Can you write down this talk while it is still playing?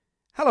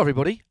Hello,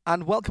 everybody,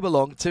 and welcome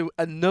along to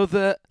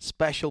another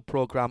special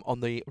program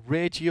on the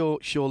Radio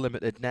Show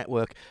Limited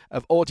network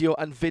of audio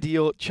and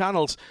video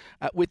channels.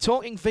 We're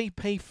talking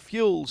VP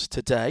Fuels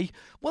today.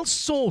 Well,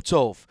 sort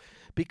of,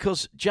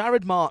 because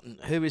Jared Martin,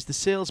 who is the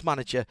sales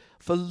manager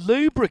for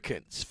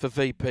lubricants for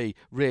VP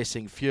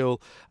Racing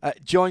Fuel,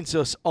 joins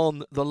us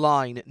on the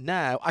line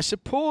now. I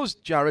suppose,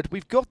 Jared,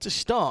 we've got to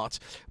start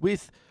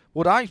with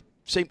what I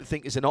seem to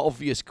think is an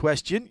obvious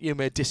question. You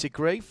may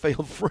disagree,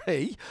 feel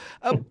free.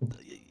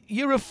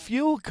 You're a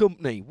fuel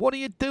company. What are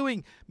you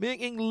doing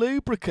making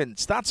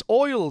lubricants? That's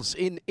oils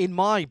in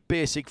my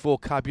basic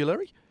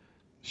vocabulary.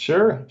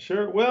 Sure.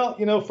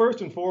 Well,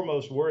 first and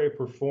foremost, we're a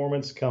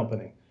performance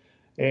company.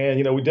 And,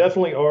 we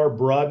definitely are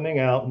broadening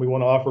out and we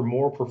want to offer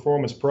more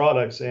performance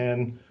products.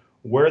 And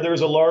where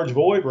there's a large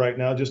void right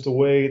now, just the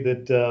way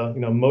that,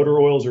 motor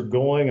oils are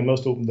going and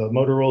most of the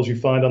motor oils you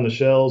find on the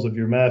shelves of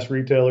your mass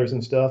retailers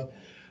and stuff,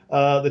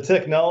 the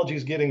technology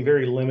is getting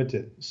very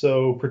limited.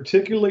 So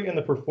particularly in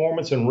the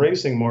performance and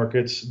racing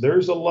markets,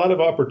 there's a lot of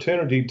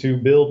opportunity to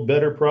build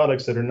better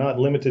products that are not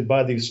limited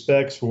by these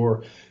specs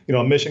for,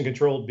 emission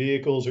controlled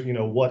vehicles or,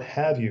 what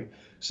have you.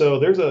 So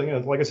there's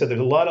like I said, there's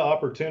a lot of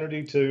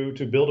opportunity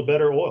to build a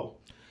better oil.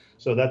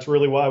 So that's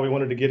really why we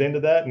wanted to get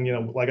into that.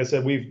 And, like I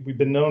said, we've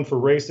been known for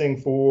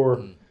racing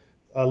for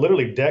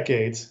literally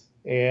decades.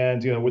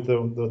 And, with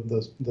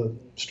the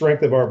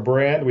strength of our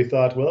brand, we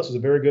thought, well, this is a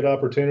very good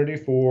opportunity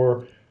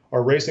for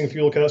our racing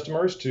fuel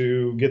customers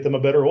to get them a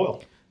better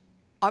oil.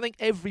 I think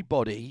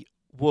everybody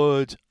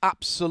would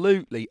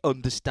absolutely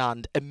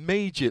understand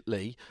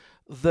immediately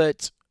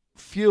that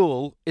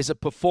fuel is a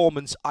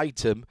performance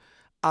item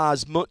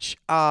as much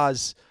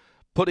as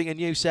putting a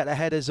new set of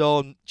headers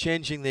on,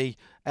 changing the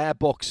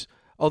airbox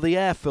or the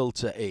air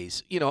filter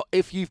is.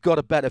 If you've got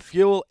a better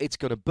fuel, it's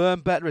going to burn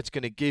better, it's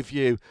going to give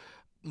you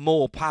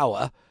more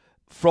power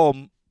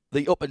from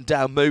the up and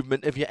down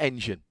movement of your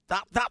engine.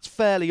 That's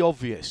fairly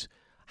obvious.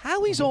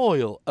 How is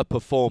oil a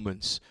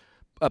performance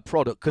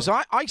product? Because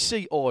I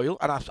see oil,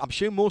 and I'm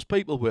sure most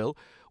people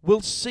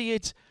will see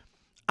it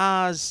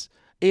as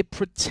a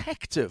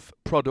protective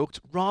product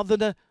rather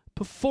than a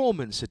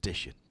performance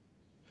addition.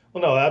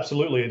 Well, no,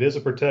 absolutely. It is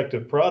a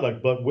protective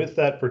product, but with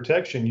that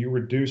protection, you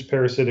reduce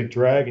parasitic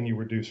drag and you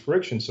reduce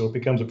friction, so it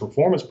becomes a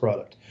performance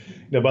product.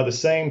 By the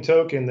same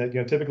token that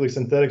typically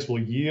synthetics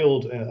will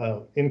yield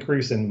an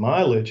increase in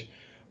mileage,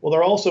 well,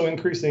 they're also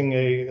increasing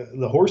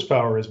the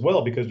horsepower as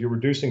well because you're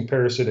reducing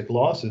parasitic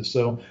losses.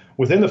 So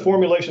within the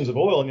formulations of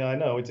oil, and I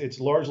know it's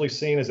largely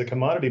seen as a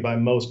commodity by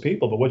most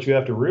people, but what you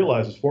have to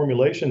realize is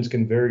formulations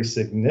can vary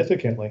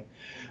significantly.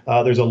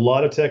 There's a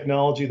lot of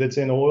technology that's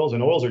in oils,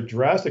 and oils are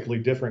drastically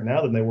different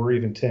now than they were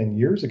even 10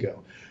 years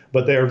ago.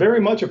 But they are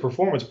very much a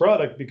performance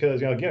product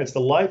because, again, it's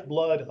the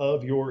lifeblood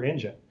of your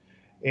engine.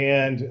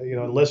 And,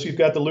 unless you've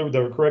got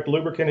the correct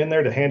lubricant in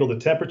there to handle the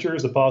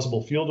temperatures, the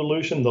possible fuel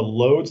dilution, the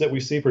loads that we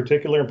see,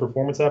 particularly in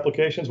performance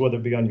applications, whether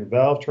it be on your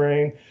valve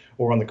train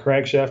or on the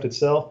crankshaft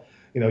itself,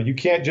 you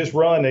can't just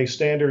run a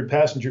standard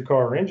passenger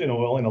car engine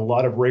oil in a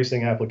lot of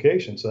racing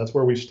applications. So that's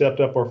where we've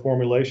stepped up our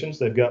formulations.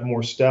 They've got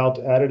more stout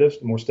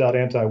additives, more stout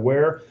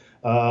anti-wear,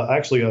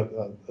 actually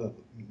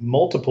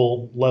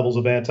multiple levels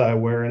of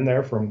anti-wear in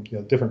there from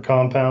different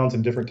compounds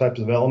and different types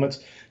of elements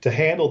to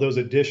handle those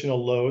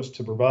additional loads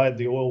to provide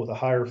the oil with a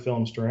higher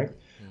film strength.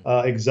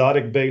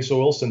 Exotic base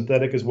oils,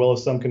 synthetic as well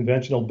as some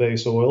conventional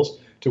base oils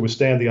to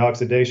withstand the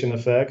oxidation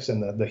effects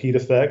and the heat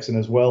effects, and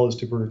as well as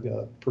to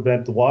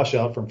prevent the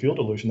washout from fuel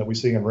dilution that we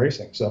see in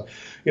racing. So,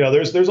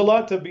 there's a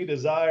lot to be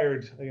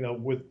desired,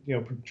 with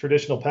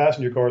traditional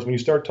passenger cars when you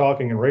start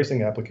talking in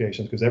racing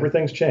applications because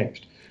everything's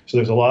changed. So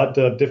there's a lot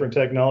of different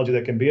technology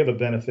that can be of a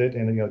benefit,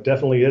 and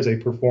definitely is a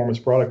performance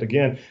product.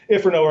 Again,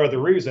 if for no other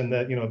reason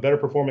that a better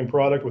performing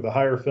product with a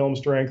higher film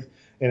strength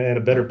and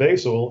a better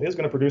base oil is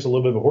going to produce a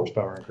little bit of a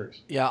horsepower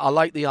increase. Yeah, I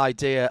like the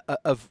idea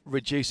of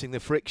reducing the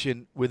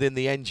friction within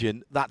the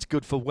engine. That's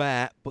good for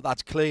wear, but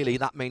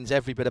that means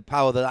every bit of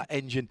power that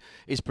engine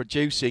is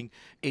producing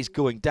is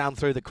going down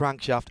through the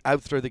crankshaft,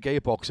 out through the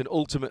gearbox, and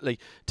ultimately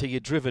to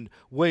your driven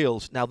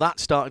wheels. Now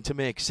that's starting to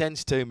make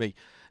sense to me.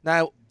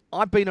 Now,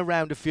 I've been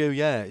around a few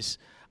years,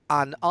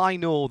 and I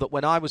know that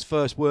when I was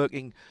first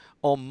working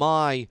on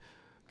my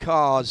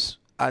cars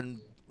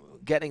and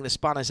getting the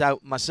spanners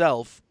out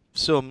myself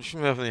some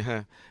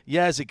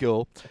years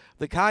ago,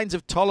 the kinds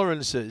of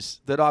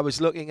tolerances that I was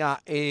looking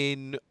at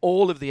in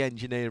all of the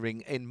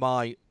engineering in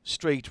my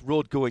street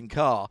road-going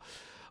car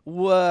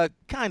were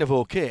kind of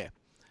okay.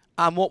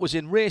 And what was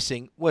in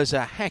racing was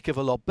a heck of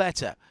a lot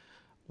better.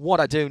 What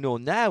I do know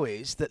now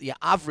is that the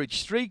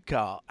average street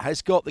car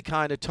has got the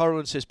kind of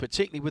tolerances,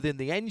 particularly within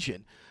the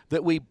engine,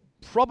 that we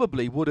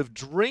probably would have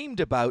dreamed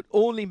about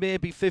only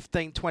maybe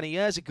 15, 20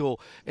 years ago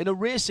in a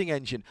racing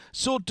engine.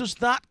 So does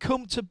that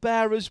come to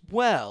bear as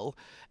well,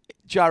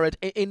 Jared,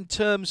 in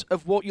terms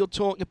of what you're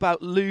talking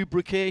about,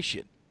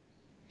 lubrication?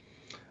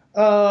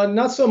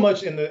 Not so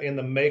much in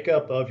the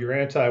makeup of your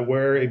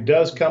anti-wear. It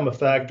does come a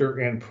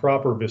factor in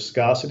proper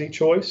viscosity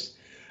choice.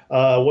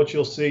 What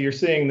you're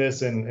seeing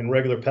this in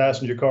regular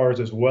passenger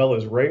cars as well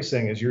as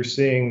racing, is you're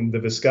seeing the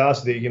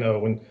viscosity,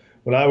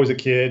 when I was a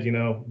kid,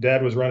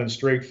 Dad was running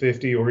straight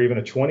 50 or even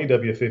a 20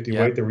 W50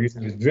 Yeah. weight. They were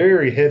using these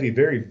very heavy,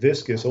 very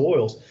viscous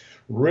oils.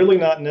 Really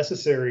not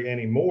necessary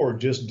anymore,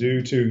 just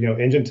due to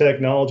engine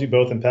technology,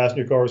 both in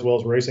passenger car as well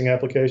as racing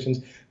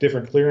applications,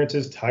 different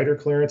clearances, tighter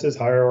clearances,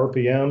 higher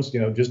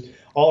RPMs, just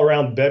all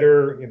around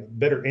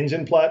better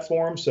engine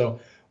platforms. So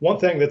one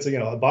thing that's a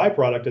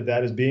byproduct of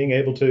that is being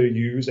able to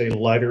use a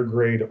lighter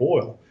grade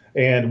oil.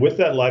 And with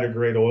that lighter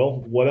grade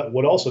oil,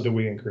 what also do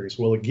we increase?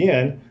 Well,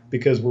 again,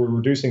 because we're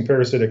reducing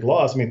parasitic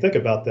loss. I mean, think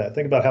about that.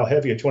 Think about how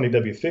heavy a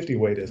 20W50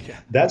 weight is. Yeah.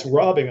 That's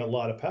robbing a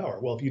lot of power.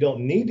 Well, if you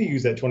don't need to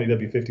use that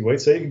 20W50 weight,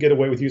 say you can get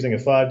away with using a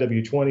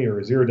 5W20 or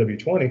a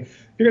 0W20,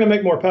 you're going to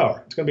make more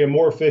power. It's going to be a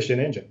more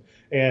efficient engine.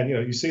 And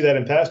you see that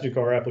in passenger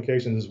car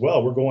applications as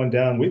well. We're going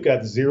down. We've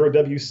got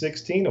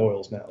 0W16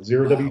 oils now,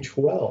 0W12.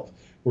 Wow.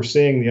 We're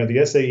seeing the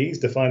SAEs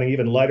defining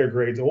even lighter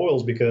grades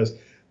oils because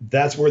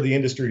that's where the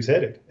industry is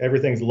headed.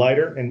 Everything's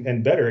lighter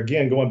and better.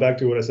 Again, going back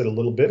to what I said a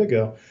little bit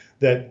ago,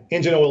 that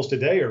engine oils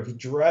today are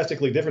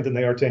drastically different than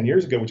they are 10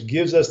 years ago, which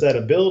gives us that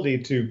ability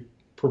to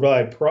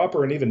provide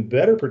proper and even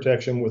better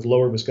protection with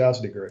lower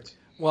viscosity grades.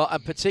 Well,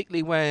 and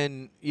particularly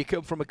when you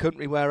come from a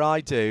country where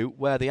I do,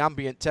 where the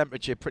ambient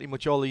temperature pretty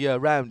much all the year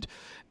round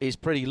is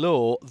pretty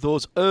low,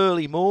 those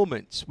early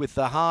moments with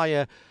the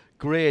higher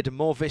grade and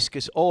more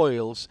viscous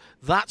oils,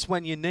 that's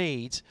when you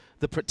need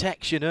the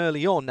protection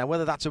early on. Now,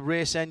 whether that's a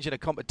race engine, a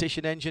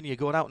competition engine, you're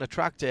going out on a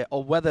track day,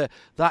 or whether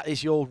that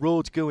is your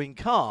road-going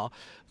car,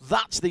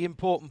 that's the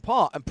important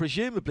part. And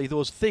presumably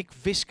those thick,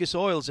 viscous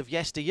oils of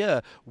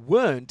yesteryear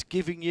weren't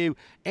giving you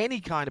any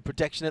kind of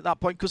protection at that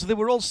point because they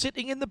were all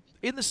sitting in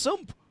the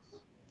sump.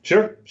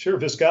 Sure.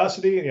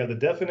 Viscosity, the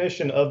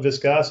definition of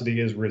viscosity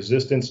is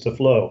resistance to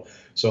flow.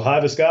 So high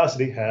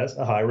viscosity has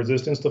a high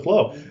resistance to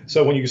flow.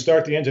 So when you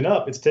start the engine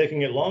up, it's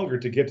taking it longer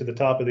to get to the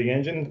top of the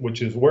engine,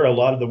 which is where a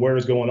lot of the wear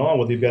is going on,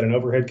 whether you've got an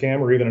overhead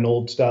cam or even an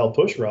old style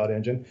push rod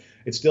engine.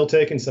 It's still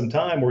taking some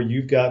time where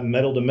you've got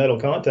metal to metal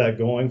contact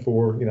going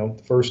for,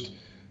 the first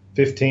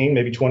 15,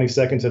 maybe 20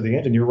 seconds of the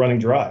engine, you're running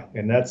dry.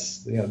 And that's,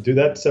 do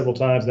that several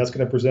times, and that's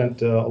going to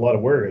present a lot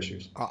of wear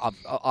issues.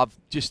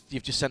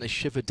 You've just sent a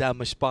shiver down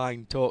my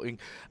spine talking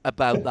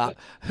about that.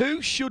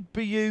 Who should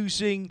be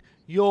using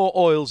your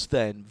oils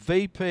then?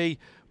 VP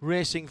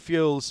Racing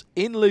Fuels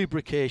in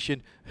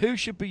lubrication, who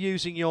should be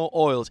using your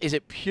oils? Is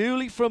it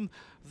purely from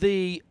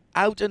the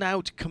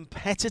out-and-out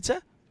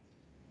competitor?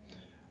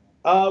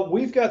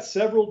 We've got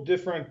several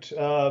different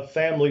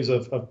families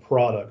of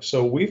products.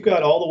 So we've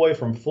got all the way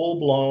from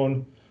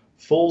full-blown,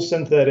 full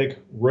synthetic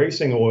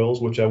racing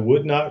oils, which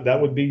that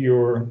would be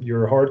your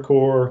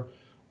hardcore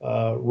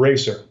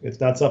racer. It's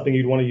not something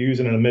you'd want to use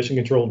in an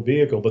emission-controlled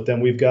vehicle. But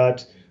then we've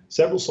got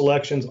several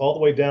selections all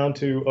the way down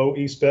to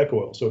OE spec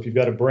oil. So if you've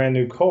got a brand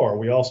new car,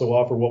 we also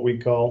offer what we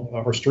call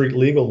our street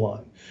legal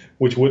line,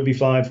 which would be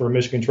fine for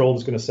emission control.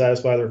 That's going to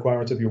satisfy the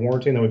requirements of your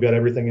warranty. And then we've got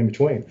everything in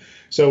between.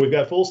 So we've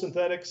got full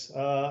synthetics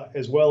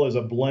as well as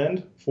a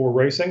blend for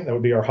racing. That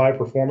would be our high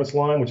performance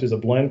line, which is a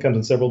blend, comes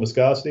in several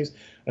viscosities.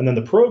 And then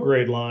the pro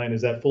grade line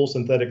is that full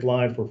synthetic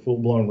line for full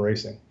blown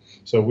racing.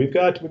 So we've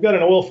got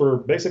an oil for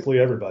basically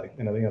everybody,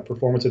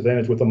 performance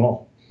advantage with them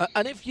all.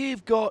 And if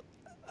you've got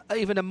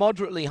even a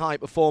moderately high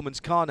performance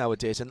car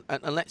nowadays, and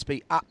let's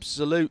be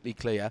absolutely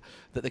clear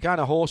that the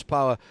kind of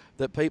horsepower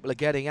that people are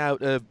getting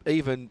out of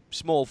even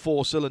small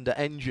 4-cylinder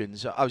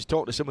engines, I was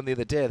talking to someone the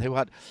other day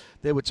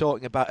they were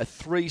talking about a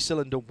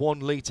 3-cylinder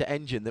 1-litre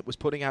engine that was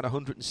putting out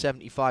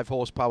 175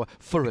 horsepower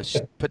for a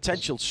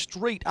potential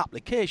street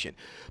application.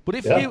 But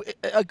if you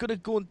are going to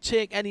go and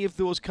take any of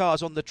those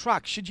cars on the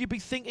track, should you be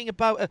thinking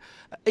about,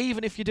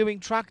 even if you're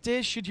doing track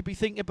days, should you be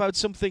thinking about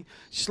something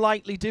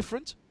slightly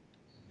different?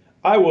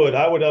 I would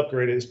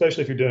upgrade it,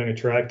 especially if you're doing a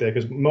track day,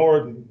 because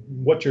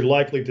what you're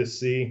likely to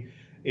see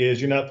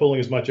is you're not pulling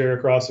as much air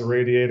across the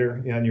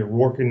radiator and you're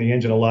working the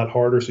engine a lot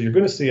harder. So you're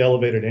going to see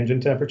elevated engine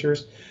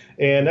temperatures.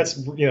 And that's,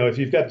 if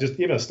you've got just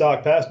even a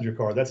stock passenger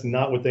car, that's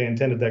not what they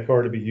intended that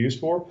car to be used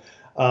for.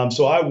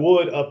 So I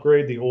would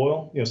upgrade the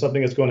oil,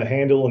 something that's going to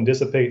handle and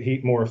dissipate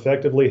heat more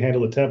effectively,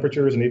 handle the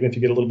temperatures, and even if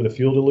you get a little bit of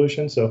fuel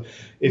dilution. So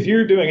if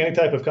you're doing any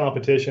type of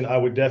competition, I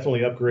would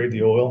definitely upgrade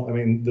the oil. I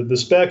mean, the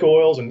spec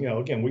oils, and,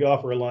 again, we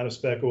offer a line of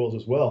spec oils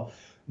as well.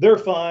 They're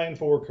fine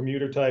for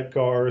commuter type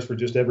cars, for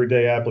just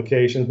everyday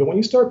applications. But when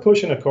you start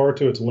pushing a car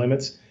to its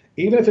limits,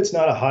 even if it's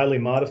not a highly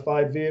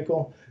modified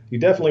vehicle, you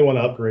definitely want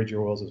to upgrade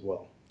your oils as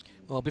well.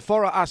 Well,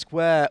 before I ask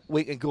where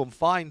we can go and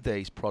find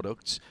these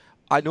products,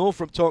 I know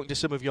from talking to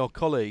some of your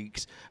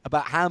colleagues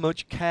about how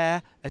much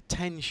care,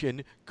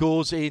 attention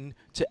goes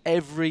into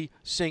every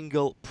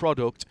single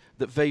product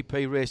that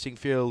VP Racing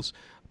Fuels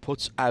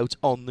puts out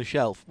on the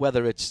shelf,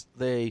 whether it's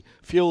the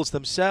fuels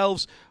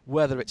themselves,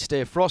 whether it's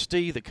Stay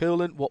Frosty, the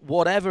coolant,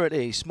 whatever it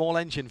is, small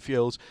engine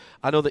fuels.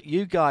 I know that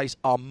you guys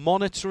are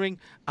monitoring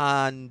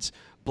and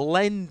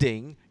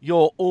blending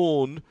your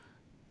own,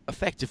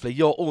 effectively,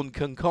 your own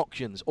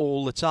concoctions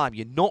all the time.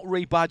 You're not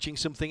rebadging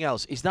something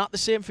else. Is that the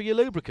same for your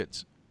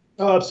lubricants?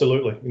 Oh,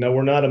 absolutely.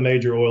 We're not a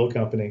major oil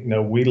company.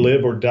 We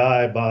live or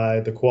die by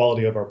the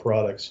quality of our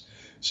products.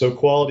 So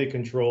quality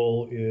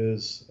control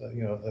is,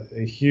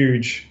 a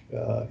huge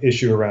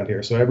issue around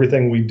here. So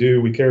everything we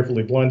do, we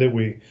carefully blend it.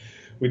 We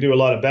do a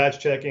lot of batch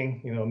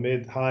checking,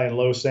 mid, high, and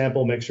low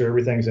sample, make sure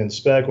everything's in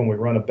spec when we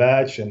run a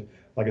batch. And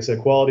like I said,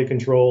 quality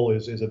control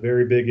is a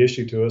very big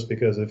issue to us,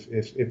 because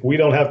if we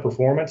don't have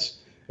performance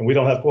and we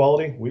don't have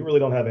quality, we really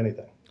don't have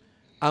anything.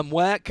 And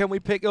where can we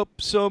pick up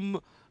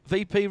some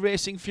VP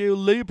Racing Fuel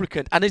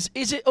lubricant? And is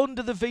it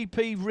under the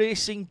VP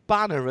Racing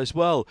banner as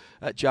well,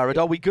 Jared?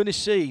 Are we going to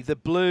see the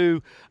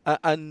blue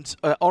and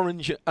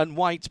orange and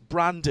white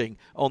branding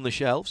on the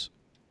shelves?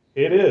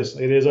 It is.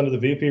 It is under the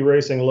VP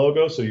Racing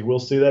logo, so you will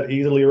see that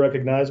easily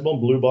recognizable,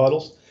 blue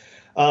bottles.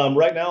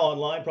 Right now,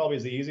 online probably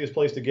is the easiest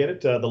place to get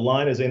it. The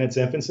line is in its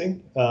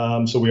infancy,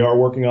 so we are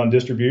working on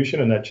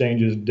distribution, and that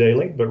changes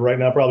daily. But right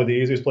now, probably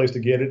the easiest place to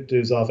get it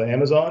is off of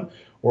Amazon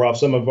or off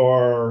some of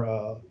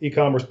our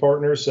e-commerce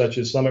partners, such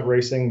as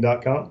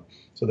summitracing.com.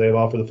 So they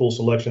offer the full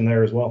selection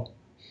there as well.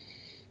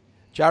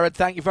 Jared,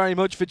 thank you very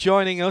much for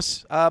joining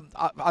us.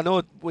 I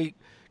know we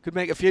could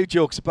make a few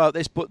jokes about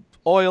this, but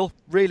oil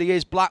really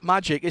is black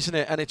magic, isn't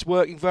it? And it's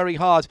working very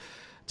hard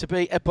to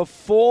be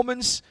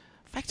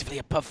effectively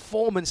a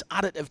performance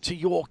additive to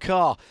your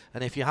car.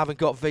 And if you haven't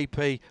got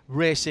VP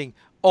Racing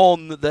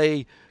on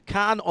the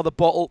can or the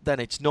bottle, then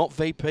it's not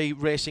VP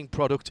Racing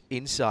product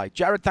inside.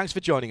 Jared, thanks for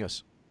joining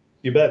us.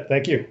 You bet.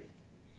 Thank you.